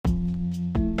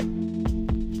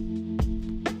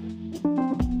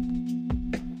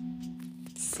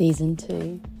Season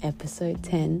 2, Episode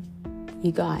 10.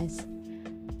 You guys,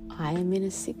 I am in a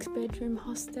 6-bedroom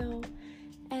hostel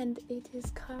and it is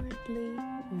currently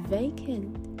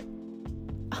vacant.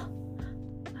 I have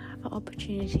an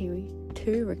opportunity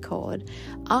to record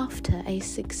after a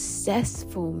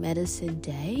successful medicine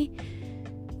day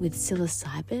with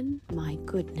psilocybin. My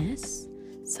goodness.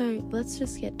 So let's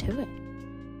just get to it.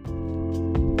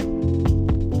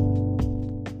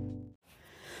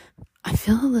 I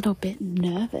feel a little bit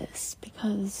nervous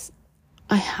because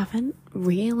I haven't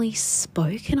really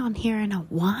spoken on here in a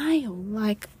while.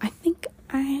 Like, I think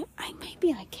I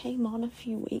came on a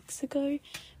few weeks ago,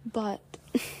 but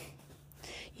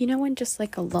you know when just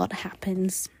like a lot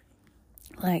happens,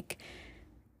 like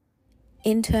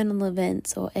internal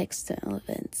events or external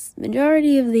events.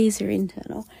 Majority of these are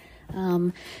internal.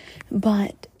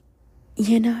 But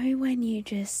you know when you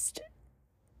just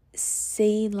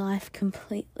see life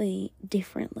completely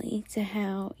differently to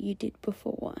how you did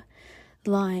before.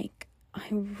 Like, I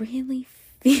really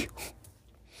feel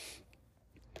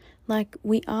like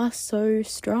we are so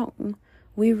strong.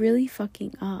 We really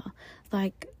fucking are.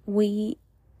 Like, we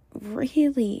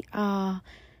really are.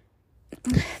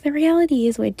 The reality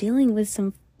is we're dealing with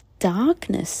some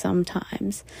darkness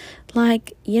sometimes.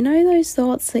 Like, you know those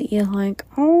thoughts that you're like,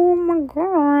 oh my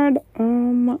god,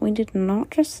 we did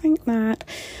not just think that.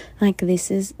 Like,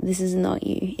 this is not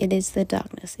you. It is the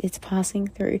darkness. It's passing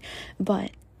through.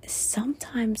 But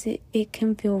sometimes it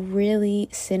can feel really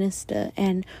sinister,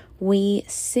 and we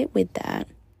sit with that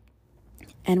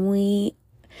and we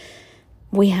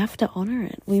have to honor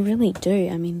it. We really do.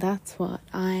 I mean, that's what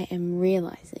I am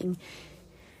realizing,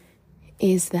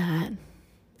 is that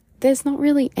there's not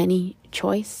really any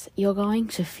choice. You're going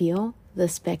to feel the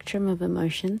spectrum of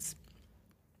emotions,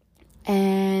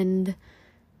 and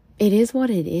it is what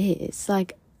it is.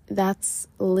 Like, that's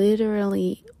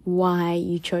literally why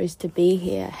you chose to be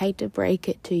here. I hate to break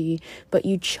it to you, but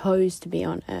you chose to be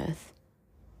on Earth.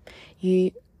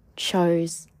 You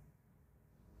chose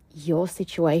your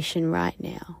situation right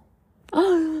now.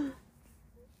 Oh,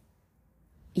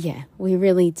 yeah, we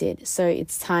really did. So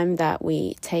it's time that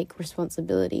we take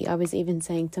responsibility. I was even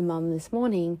saying to Mum this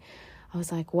morning, I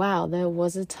was like, wow, there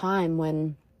was a time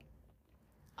when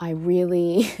I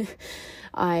really,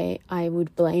 I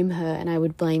would blame her and I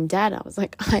would blame Dad. I was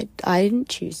like, I didn't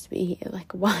choose to be here.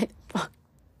 Like, why the fuck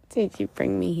did you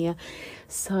bring me here?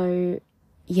 So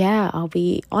yeah, I'll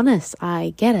be honest,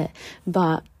 I get it.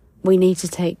 But we need to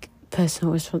take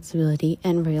personal responsibility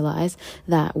and realize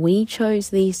that we chose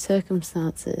these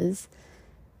circumstances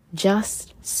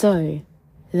just so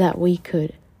that we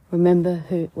could remember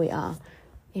who we are.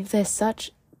 If there's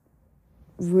such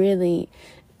really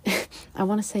I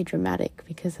want to say dramatic,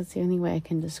 because that's the only way I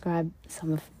can describe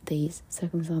some of these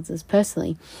circumstances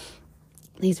personally.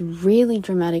 These really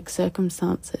dramatic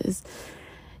circumstances,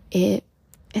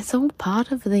 it's all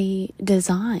part of the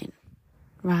design,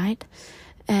 right?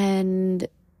 And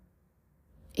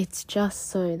it's just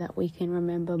so that we can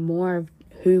remember more of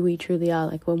who we truly are.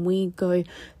 Like, when we go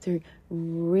through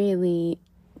really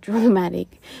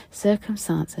dramatic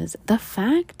circumstances, the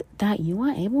fact that you are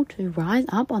able to rise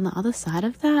up on the other side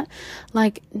of that,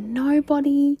 like,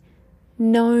 nobody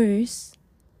knows,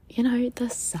 the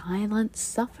silent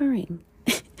suffering.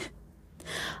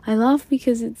 I laugh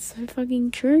because it's so fucking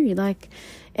true. Like,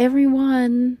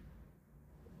 everyone,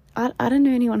 I don't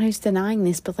know anyone who's denying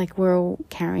this, but like, we're all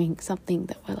carrying something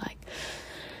that we're like,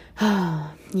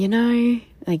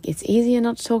 like, it's easier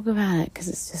not to talk about it because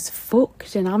it's just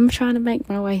fucked, and I'm trying to make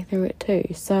my way through it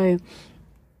too. So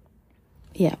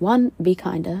yeah, one, be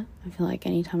kinder. I feel like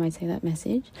anytime I say that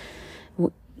message,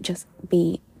 just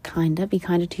be kinder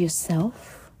to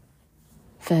yourself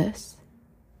first,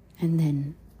 and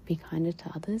then be kinder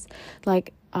to others.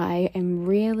 Like, I am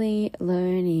really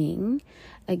learning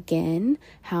again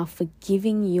how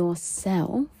forgiving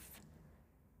yourself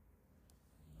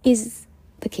is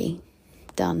the key.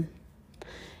 Done.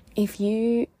 If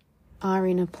you are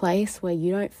in a place where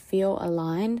you don't feel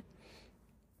aligned,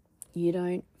 you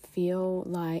don't feel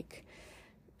like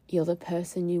you're the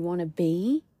person you want to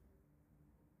be,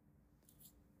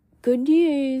 good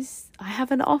news, I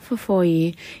have an offer for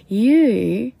you.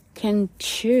 You can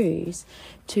choose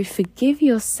to forgive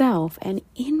yourself, and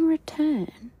in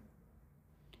return,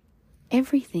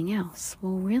 everything else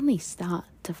will really start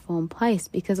to form place.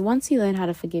 Because once you learn how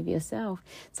to forgive yourself,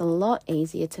 it's a lot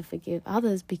easier to forgive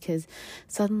others, because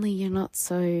suddenly you're not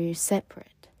so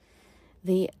separate.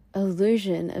 The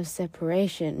illusion of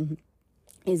separation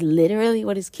is literally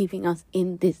what is keeping us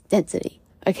in this density,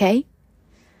 okay?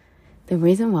 The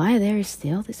reason why there is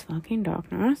still this fucking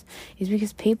darkness is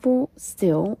because people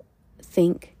still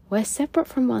think We're separate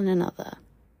from one another.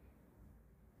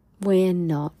 We're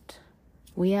not.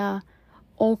 We are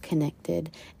all connected,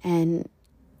 and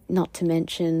not to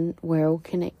mention we're all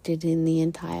connected in the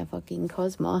entire fucking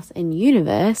cosmos and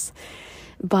universe.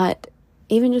 But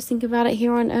even just think about it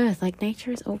here on Earth, like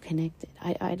nature is all connected.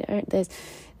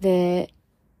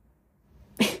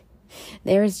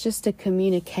 There is just a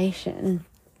communication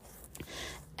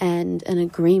and an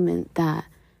agreement that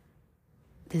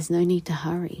there's no need to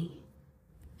hurry,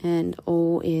 and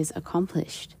all is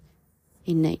accomplished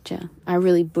in nature. I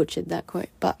really butchered that quote,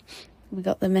 but we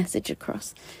got the message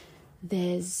across.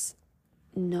 There's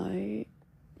no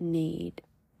need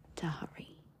to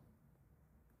hurry.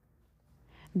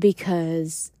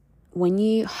 Because when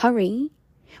you hurry,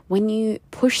 when you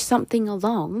push something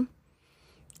along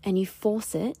and you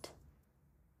force it,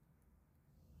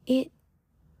 it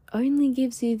only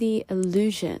gives you the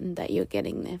illusion that you're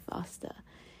getting there faster.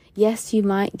 Yes, you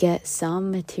might get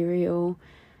some material,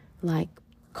 like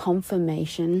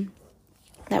confirmation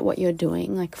that what you're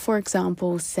doing, like for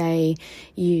example, say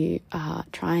you are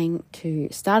trying to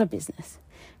start a business,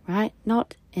 right?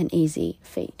 Not an easy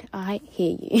feat. I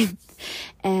hear you.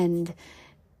 And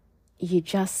you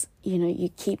just, you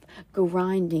keep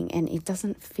grinding and it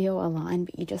doesn't feel aligned,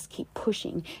 but you just keep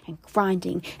pushing and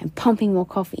grinding and pumping more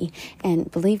coffee.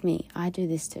 And believe me, I do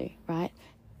this too, right?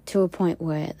 To a point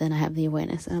where then I have the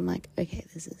awareness and I'm like, okay,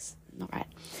 this is not right.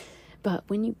 But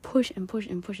when you push and push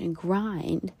and push and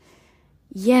grind,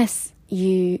 yes,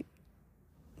 you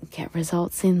get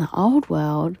results in the old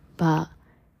world, but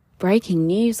breaking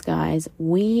news, guys,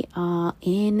 we are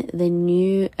in the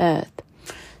new earth.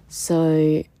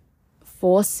 So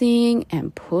forcing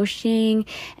and pushing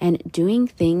and doing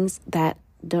things that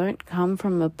don't come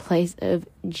from a place of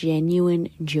genuine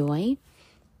joy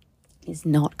is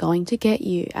not going to get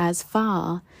you as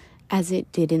far as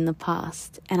it did in the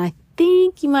past. And I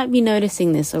think you might be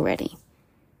noticing this already.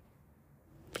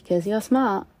 Because you're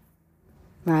smart,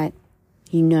 right?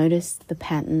 You notice the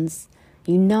patterns.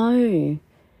 You know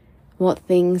what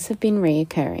things have been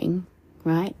reoccurring,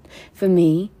 right? For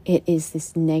me, it is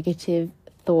this negative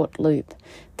thought loop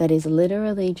that is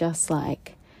literally just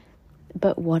like,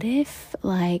 but what if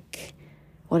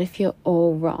you're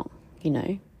all wrong,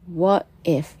 What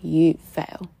if you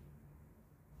fail?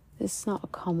 This is not a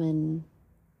common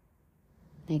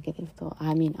negative thought.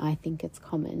 I mean, I think it's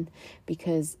common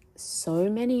because so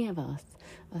many of us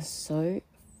are so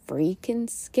freaking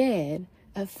scared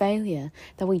of failure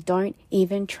that we don't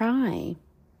even try.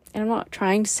 And I'm not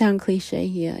trying to sound cliche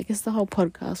here. I guess the whole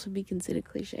podcast would be considered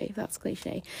cliche if that's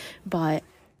cliche. But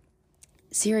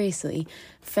seriously,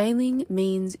 failing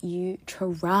means you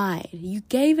tried. You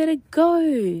gave it a go.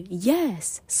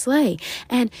 Yes, slay.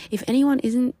 And if anyone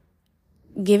isn't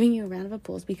giving you a round of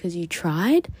applause because you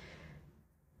tried,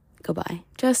 goodbye.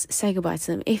 Just say goodbye to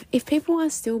them. If people are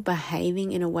still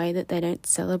behaving in a way that they don't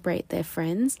celebrate their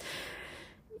friends,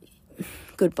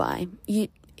 goodbye.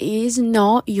 It is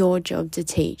not your job to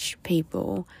teach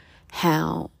people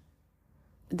how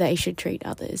they should treat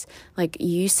others. Like,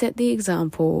 you set the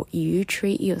example, you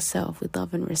treat yourself with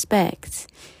love and respect,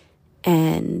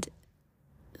 and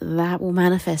that will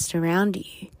manifest around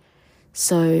you.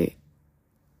 So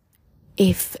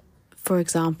if, for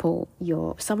example,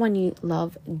 you're someone you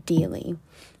love dearly,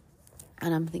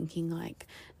 and I'm thinking like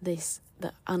this,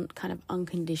 the kind of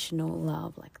unconditional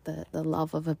love, like the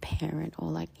love of a parent, or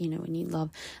like, when you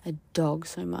love a dog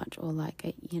so much, or like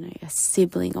a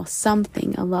sibling or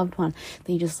something, a loved one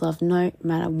that you just love no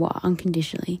matter what,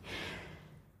 unconditionally.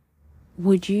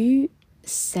 Would you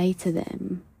say to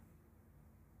them,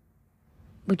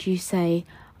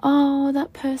 oh,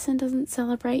 that person doesn't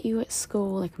celebrate you at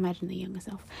school? Like, imagine the younger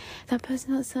self. That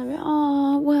person doesn't celebrate.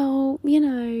 Oh, well,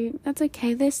 that's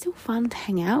okay. They're still fun to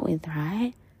hang out with,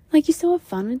 right? Like, you still have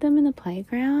fun with them in the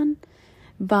playground,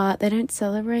 but they don't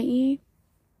celebrate you.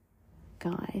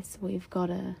 Guys, we've got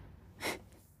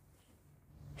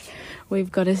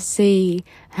to see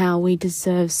how we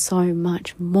deserve so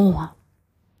much more.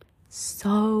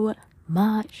 So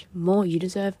much more. You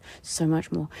deserve so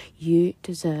much more. You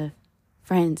deserve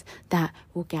friends that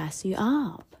will gas you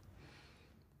up.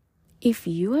 If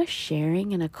you are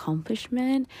sharing an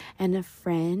accomplishment and a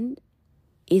friend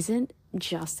isn't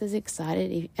just as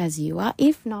excited as you are,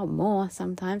 if not more,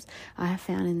 sometimes I have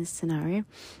found in this scenario,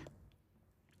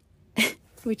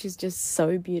 which is just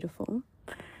so beautiful,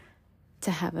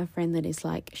 to have a friend that is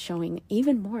like showing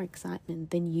even more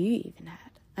excitement than you even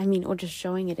had. I mean, or just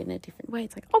showing it in a different way.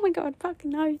 It's like, oh my God,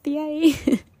 fucking no, yay.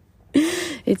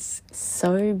 It's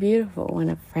so beautiful when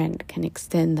a friend can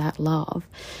extend that love,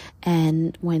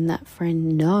 and when that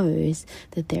friend knows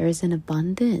that there is an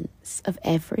abundance of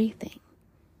everything.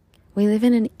 We live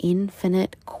in an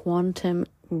infinite quantum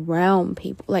realm,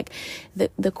 people. Like,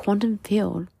 the quantum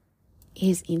field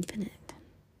is infinite.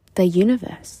 The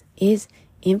universe is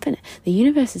infinite. The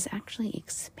universe is actually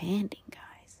expanding,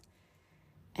 guys.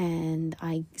 And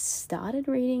I started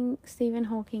reading Stephen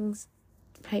Hawking's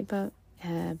paper,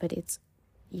 but it's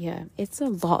a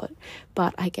lot,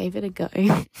 but I gave it a go.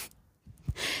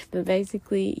 But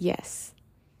basically, yes,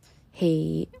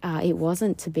 it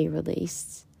wasn't to be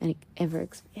released, an ever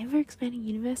expanding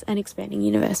universe,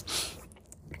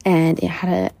 and it had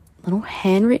a little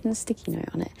handwritten sticky note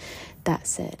on it that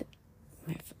said,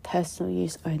 for personal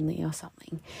use only or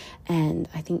something. And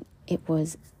I think it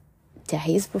was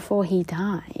days before he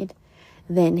died,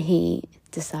 then he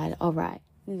decided, all right,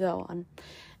 go on,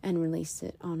 and released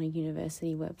it on a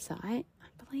university website.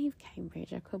 I believe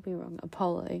Cambridge, I could be wrong,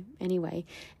 Apollo, anyway.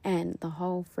 And the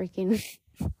whole freaking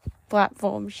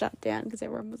platform shut down because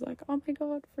everyone was like, oh my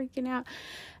God, freaking out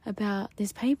about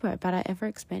this paper about our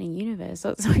ever-expanding universe. So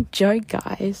it's no joke,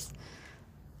 guys.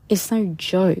 It's no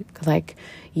joke. Like,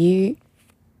 you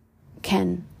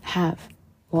can have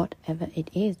whatever it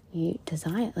is you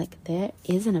desire. Like, there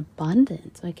is an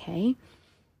abundance, okay?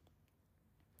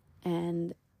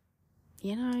 And,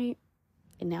 you know,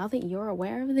 now that you're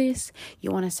aware of this,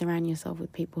 you want to surround yourself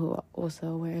with people who are also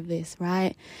aware of this,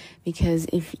 right? Because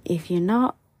if you're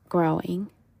not growing,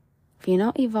 if you're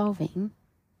not evolving,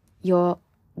 you're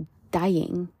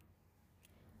dying.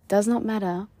 Does not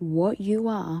matter what you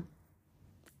are,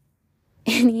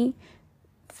 any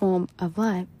form of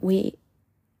life, we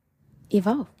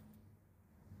evolve.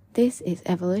 This is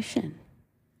evolution.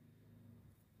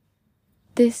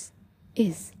 This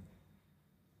is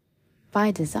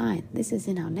by design. This is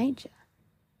in our nature.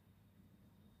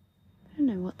 I don't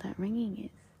know what that ringing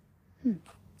is.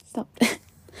 Stop.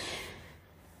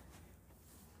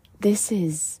 This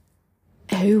is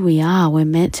who we are. We're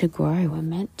meant to grow. We're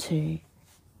meant to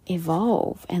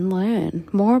evolve and learn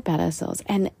more about ourselves.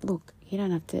 And look, you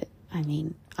don't have to,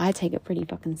 I take it pretty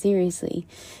fucking seriously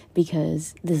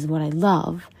because this is what I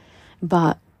love,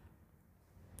 but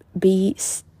be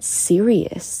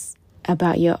serious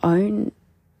about your own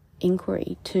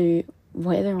inquiry to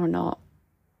whether or not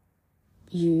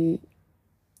you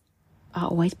are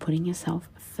always putting yourself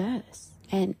first.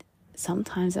 And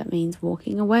sometimes that means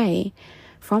walking away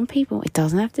from people. It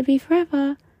doesn't have to be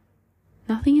forever.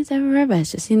 Nothing is ever forever.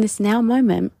 It's just in this now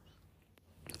moment.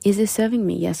 Is this serving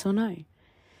me? Yes or no?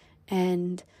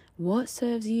 And what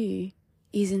serves you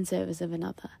is in service of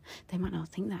another. They might not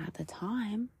think that at the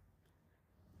time,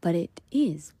 but it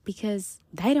is, because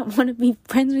they don't want to be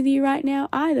friends with you right now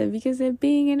either, because they're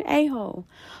being an a-hole.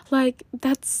 Like,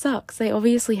 that sucks. They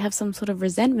obviously have some sort of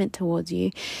resentment towards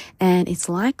you, and it's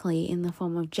likely in the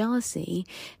form of jealousy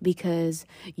because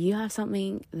you have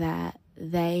something that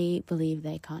they believe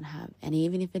they can't have. And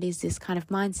even if it is this kind of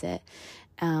mindset,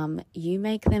 you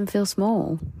make them feel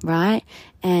small, right?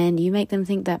 And you make them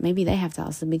think that maybe they have to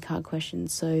ask the big hard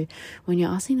questions. So when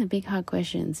you're asking the big hard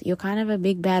questions, you're kind of a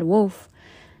big bad wolf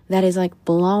that is like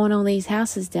blowing all these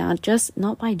houses down, just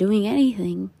not by doing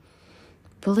anything.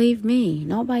 Believe me,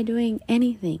 not by doing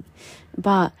anything.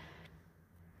 But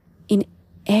in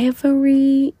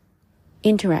every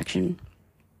interaction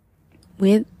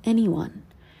with anyone,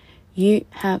 you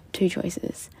have two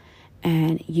choices,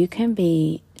 and you can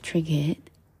be triggered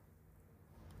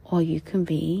or you can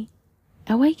be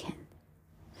awakened.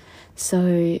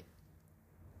 So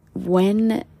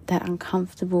when that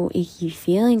uncomfortable, icky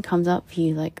feeling comes up for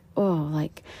you, like, oh,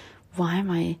 like, why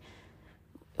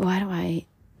do I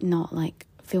not like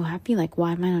feel happy? Like,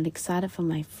 why am I not excited for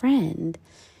my friend?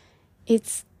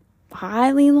 It's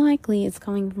highly likely it's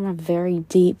coming from a very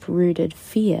deep rooted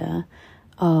fear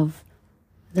of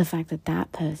the fact that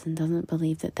that person doesn't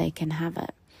believe that they can have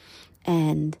it.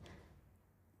 And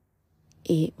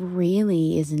it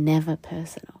really is never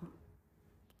personal.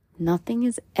 Nothing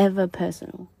is ever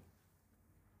personal.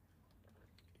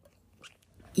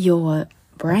 Your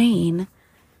brain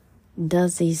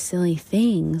does these silly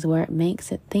things where it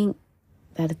makes it think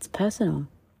that it's personal.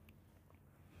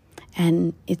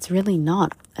 And it's really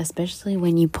not, especially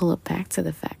when you pull it back to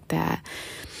the fact that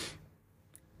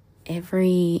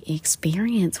every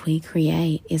experience we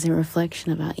create is a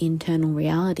reflection of our internal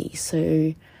reality.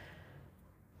 So,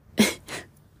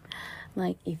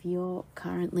 like, if you're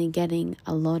currently getting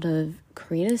a lot of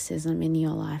criticism in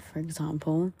your life, for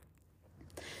example,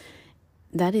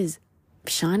 that is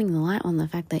shining the light on the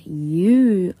fact that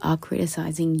you are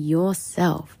criticizing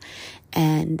yourself.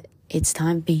 And it's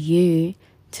time for you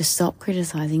to stop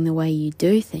criticizing the way you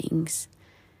do things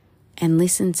and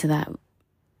listen to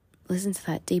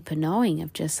that deeper knowing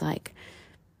of just like,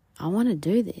 I want to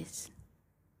do this.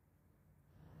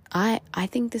 I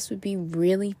think this would be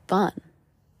really fun.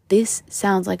 This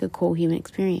sounds like a cool human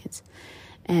experience.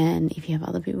 And if you have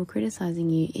other people criticizing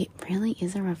you, it really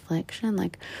is a reflection.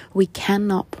 Like, we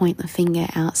cannot point the finger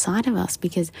outside of us,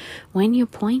 because when you're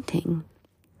pointing,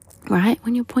 right?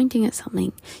 When you're pointing at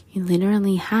something, you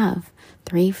literally have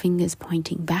 3 fingers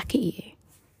pointing back at you.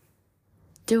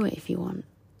 Do it if you want.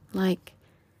 Like,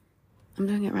 I'm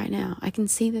doing it right now. I can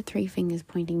see the 3 fingers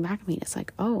pointing back at me. It's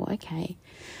like, oh, okay.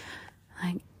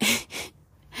 Like,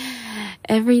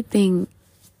 everything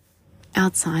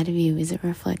outside of you is a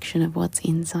reflection of what's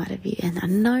inside of you. And I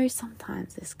know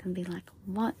sometimes this can be like,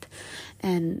 what?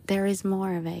 And there is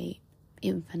more of a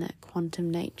infinite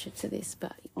quantum nature to this,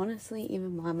 but honestly,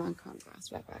 even my mind can't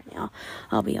grasp that right now,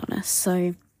 I'll be honest.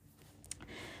 So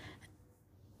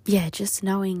yeah, just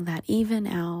knowing that even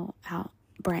our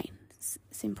brain,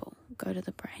 simple, go to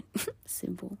the brain,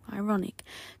 simple, ironic,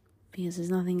 because there's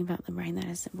nothing about the brain that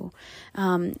is simple.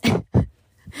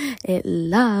 It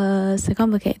loves to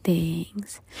complicate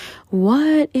things.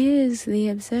 What is the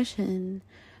obsession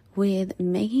with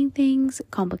making things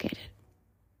complicated?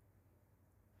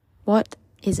 What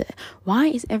is it? Why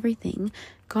is everything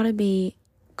gotta be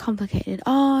complicated?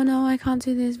 Oh no, I can't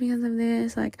do this because of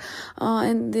this, like, oh,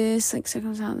 and this, like,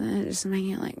 circumstance, and just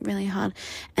making it like really hard.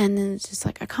 And then it's just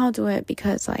like, I can't do it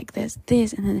because like there's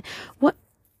this, and then what?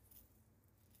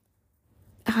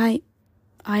 I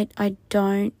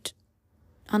don't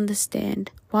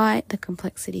understand why the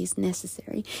complexity is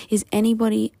necessary. Is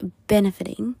anybody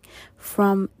benefiting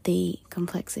from the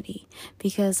complexity?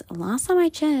 Because last time I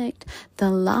checked, the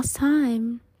last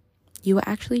time you were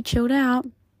actually chilled out,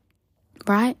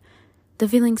 right, the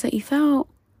feelings that you felt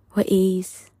were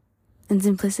ease and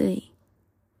simplicity.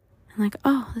 And like,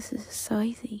 oh, this is so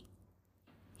easy.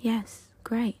 Yes,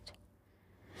 great.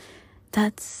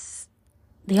 That's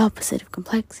the opposite of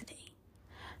complexity.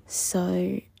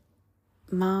 So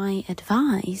my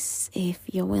advice, if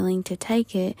you're willing to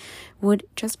take it, would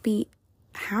just be,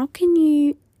 how can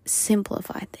you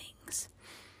simplify things?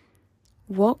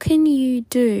 What can you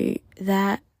do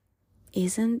that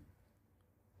isn't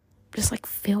just like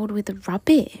filled with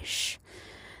rubbish?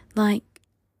 Like,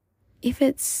 if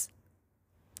it's,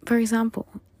 for example,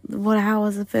 what I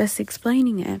was first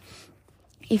explaining it,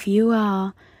 if you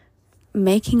are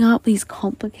making up these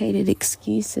complicated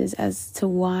excuses as to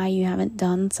why you haven't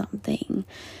done something,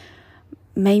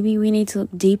 maybe we need to look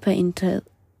deeper into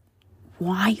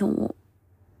why you're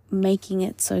making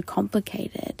it so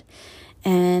complicated.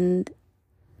 And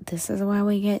this is why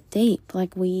we get deep.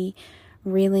 Like, we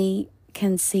really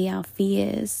can see our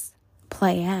fears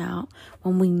play out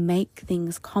when we make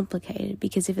things complicated,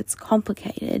 because if it's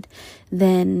complicated,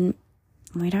 then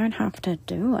we don't have to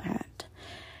do it.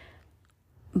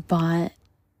 But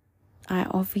I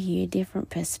offer you a different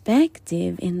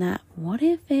perspective in that, what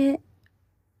if it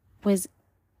was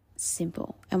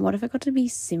simple? And what if it got to be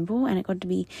simple and it got to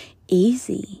be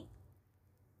easy?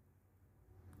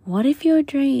 What if your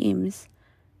dreams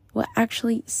were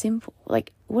actually simple?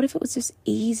 Like, what if it was just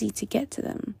easy to get to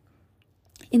them?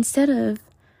 Instead of,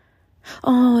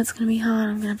 oh, it's going to be hard,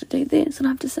 I'm going to have to do this, and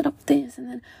I have to set up this, and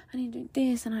then I need to do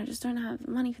this, and I just don't have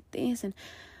money for this, and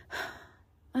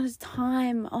not as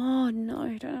time. Oh no,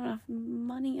 I don't have enough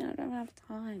money and I don't have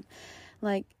time.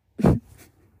 Like,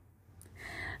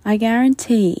 I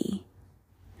guarantee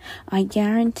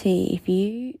if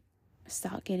you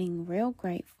start getting real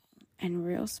grateful and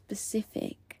real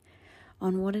specific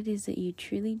on what it is that you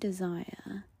truly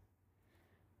desire,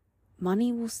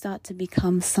 money will start to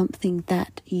become something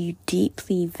that you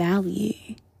deeply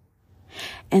value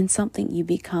and something you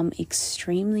become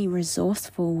extremely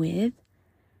resourceful with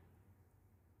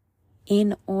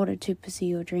in order to pursue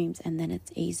your dreams. And then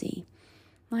it's easy.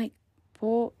 Like,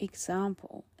 for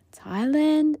example,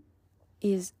 Thailand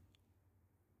is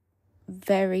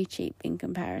very cheap in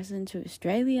comparison to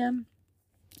Australia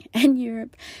and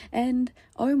Europe, and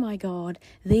oh my god,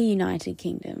 the United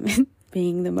Kingdom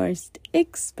being the most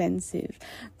expensive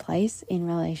place in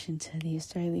relation to the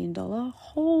Australian dollar.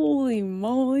 Holy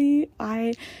moly,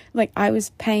 I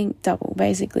was paying double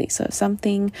basically. So if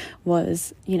something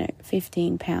was,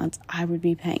 £15, I would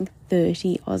be paying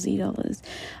 30 Aussie dollars,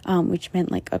 which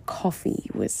meant like a coffee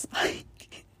was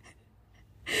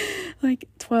like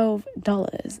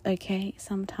 $12, okay,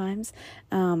 sometimes.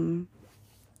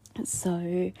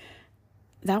 So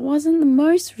that wasn't the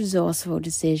most resourceful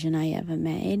decision I ever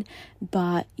made,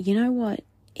 but you know what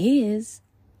is?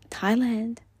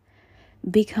 Thailand.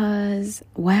 Because,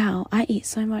 wow, I eat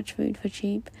so much food for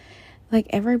cheap. Like,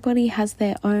 everybody has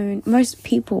their own, most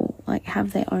people like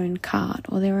have their own cart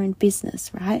or their own business,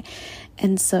 right?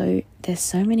 And so there's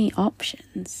so many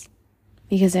options.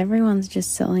 because everyone's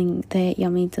just selling their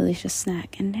yummy, delicious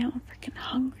snack. And now I'm freaking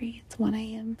hungry. It's 1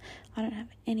 a.m. I don't have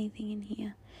anything in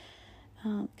here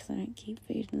because I don't keep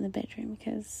food in the bedroom,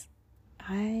 because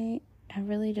I have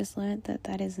really just learned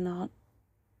that is not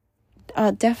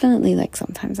definitely, like,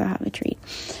 sometimes I have a treat,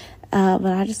 but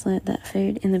I just learned that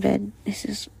food in the bed is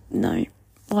just no,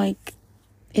 like,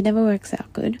 it never works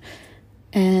out good,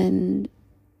 and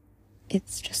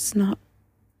it's just not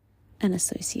an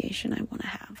association I want to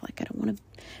have. Like, I don't want to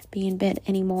be in bed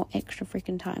any more extra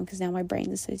freaking time, because now my brain's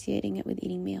associating it with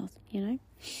eating meals, you know?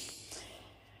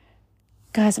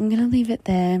 Guys, I'm gonna leave it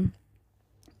there.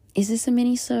 Is this a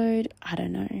mini-sode? I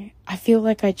don't know. I feel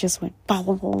like I just went blah,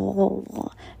 blah, blah,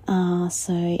 blah, blah.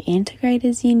 So integrate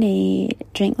as you need.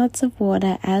 Drink lots of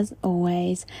water as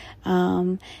always.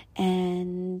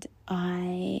 And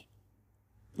I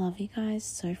love you guys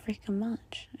so freaking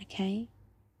much, okay?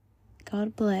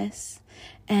 God bless.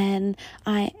 And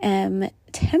I am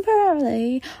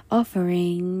temporarily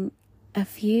offering a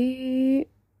few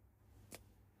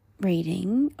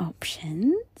reading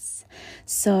options,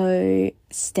 so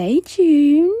stay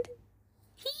tuned.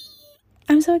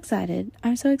 I'm so excited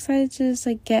to just,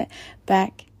 like, get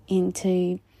back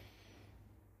into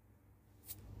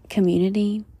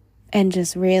community and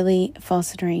just really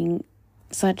fostering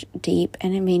such deep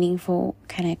and meaningful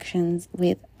connections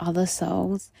with other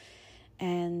souls.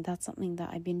 And that's something that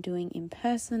I've been doing in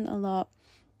person a lot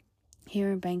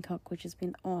here in Bangkok, which has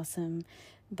been awesome.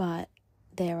 But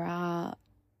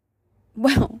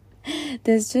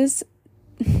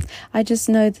I just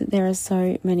know that there are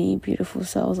so many beautiful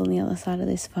souls on the other side of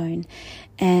this phone,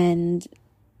 and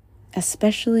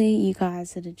especially you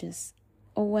guys that are just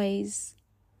always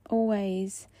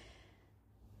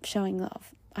showing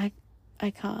love. I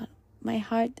can't, my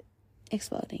heart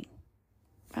exploding,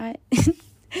 right?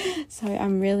 So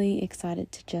I'm really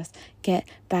excited to just get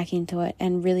back into it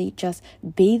and really just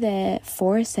be there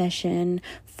for a session,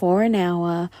 for an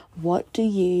hour. What do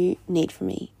you need from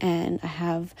me? And I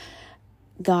have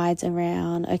guides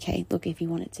around, okay, look, if you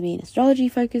want it to be an astrology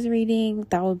focus reading,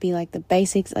 that would be like the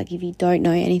basics, like if you don't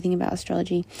know anything about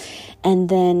astrology. And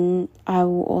then I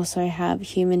will also have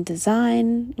human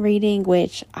design reading,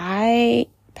 which I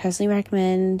personally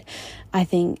recommend. I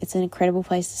think it's an incredible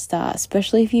place to start,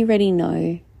 especially if you already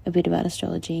know a bit about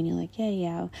astrology and you're like,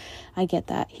 yeah, I get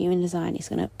that. Human design is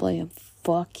going to blow your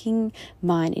fucking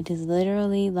mind. It is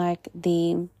literally like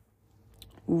the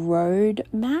road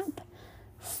map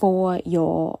for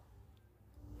your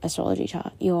astrology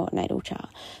chart, your natal chart.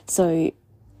 So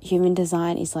human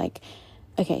design is like,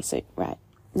 okay, so right,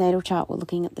 natal chart, we're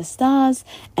looking at the stars,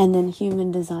 and then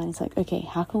human design is like, okay,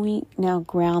 how can we now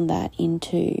ground that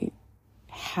into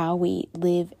how we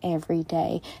live every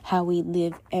day, how we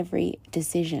live every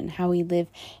decision, how we live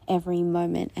every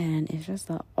moment. And it's just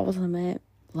the ultimate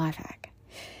life hack.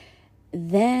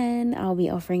 Then I'll be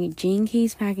offering a Gene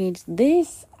Keys package.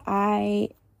 This I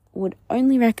would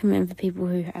only recommend for people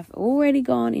who have already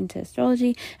gone into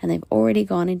astrology and they've already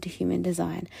gone into human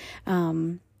design,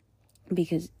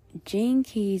 because Gene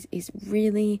Keys is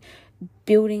really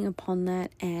building upon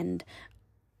that. And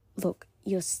look,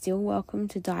 you're still welcome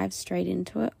to dive straight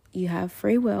into it. You have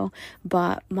free will,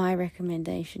 but my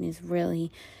recommendation is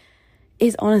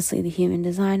honestly the human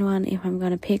design one. If I'm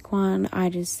going to pick one, I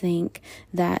just think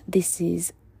that this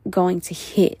is going to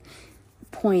hit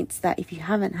points that if you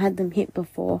haven't had them hit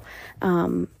before,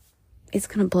 it's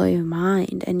going to blow your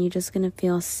mind, and you're just going to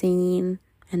feel seen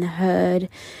and heard.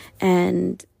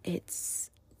 And it's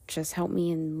just helped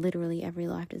me in literally every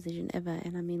life decision ever.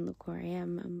 And I mean, look where I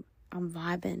am. I'm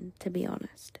vibing, to be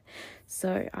honest.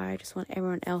 So I just want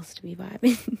everyone else to be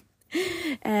vibing.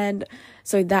 And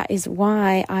so that is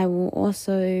why I will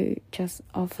also just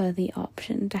offer the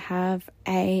option to have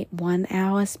a 1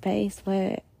 hour space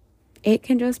where it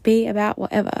can just be about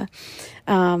whatever.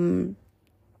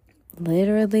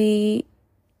 Literally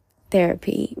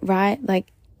therapy, right?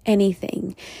 Like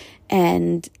anything.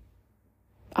 And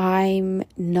I'm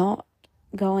not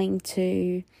going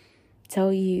to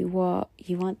tell you what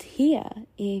you want to hear.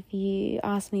 If you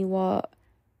ask me what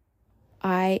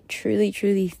I truly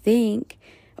think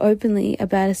openly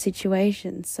about a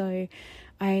situation. So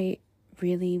I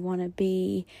really want to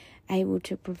be able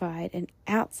to provide an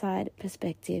outside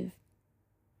perspective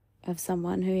of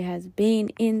someone who has been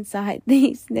inside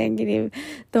these negative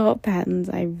thought patterns.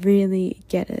 I really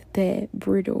get it. They're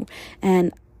brutal.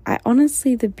 And I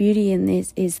honestly, the beauty in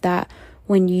this is that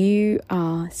when you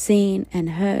are seen and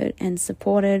heard and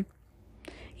supported,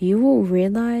 you will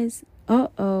realize,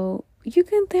 you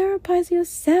can therapize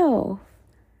yourself.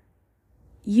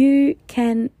 You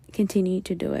can continue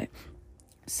to do it.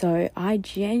 So I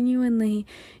genuinely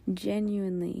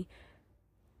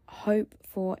hope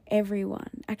for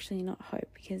everyone. Actually, not hope,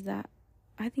 because that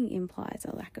I think implies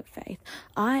a lack of faith.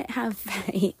 I have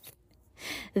faith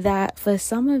that for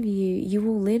some of you, you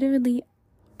will literally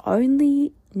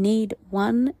only need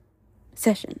one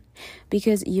session,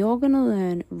 because you're going to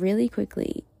learn really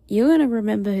quickly. You're going to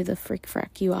remember who the frick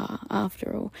frack you are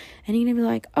after all. And you're going to be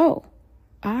like, oh,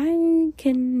 I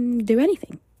can do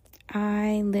anything.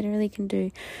 I literally can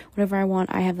do whatever I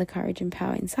want. I have the courage and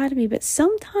power inside of me. But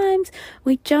sometimes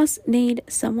we just need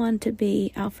someone to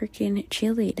be our freaking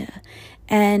cheerleader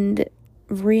and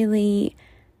really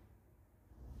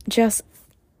just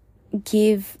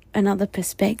give another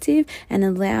perspective and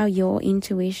allow your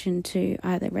intuition to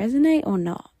either resonate or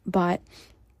not. But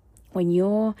when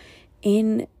you're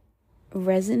in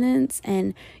resonance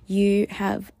and you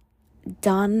have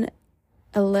done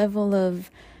a level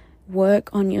of work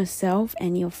on yourself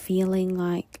and you're feeling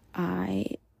like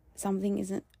something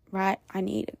isn't right, I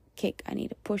need a kick, I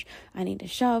need a push, I need a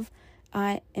shove,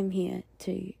 I am here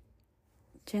to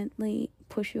gently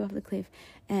push you off the cliff.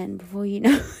 And before you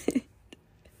know it,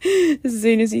 as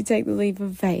soon as you take the leap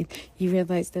of faith, you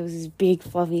realize there was this big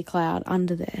fluffy cloud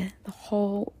under there the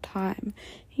whole time.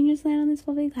 You just land on this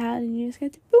fluffy cloud and you just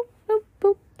get to boop, boop,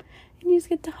 boop. And you just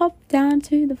get to hop down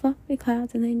to the fluffy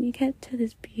clouds, and then you get to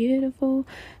this beautiful,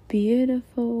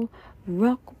 beautiful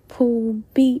rock pool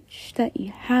beach that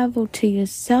you have all to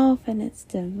yourself, and it's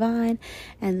divine,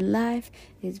 and life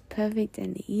is perfect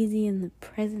and easy, and the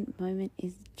present moment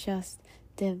is just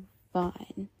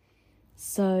divine.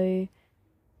 So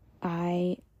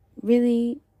I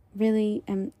really, really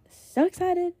am so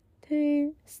excited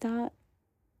to start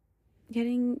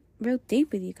getting real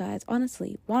deep with you guys,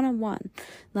 honestly, one-on-one.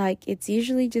 Like, it's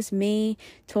usually just me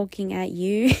talking at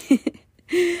you,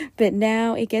 but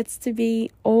now it gets to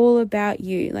be all about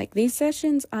you. Like, these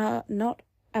sessions are not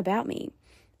about me.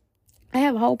 I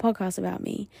have a whole podcast about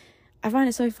me. I find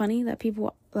it so funny that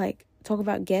people like talk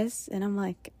about guests, and I'm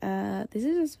like, this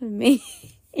is just for me.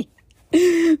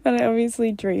 But I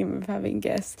obviously dream of having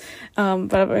guests.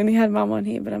 But I've only had mum on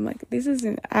here. But I'm like, this is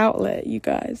an outlet, you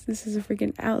guys. This is a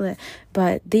freaking outlet.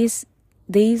 But these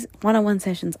one-on-one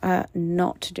sessions are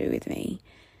not to do with me.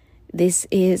 This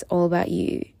is all about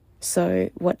you. So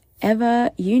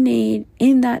whatever you need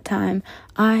in that time,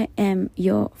 I am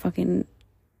your fucking,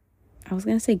 I was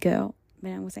going to say girl,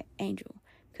 but I'm going to say angel.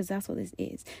 Because that's what this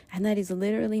is. And that is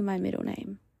literally my middle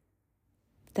name.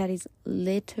 That is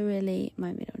literally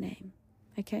my middle name.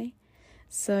 Okay?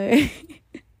 So,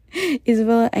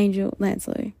 Isabella Angel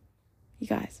Lanslow. You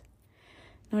guys.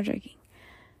 Not joking.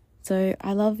 So,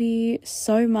 I love you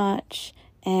so much.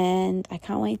 And I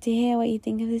can't wait to hear what you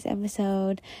think of this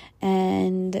episode.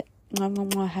 And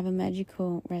have a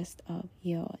magical rest of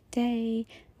your day.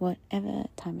 Whatever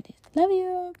time it is. Love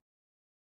you.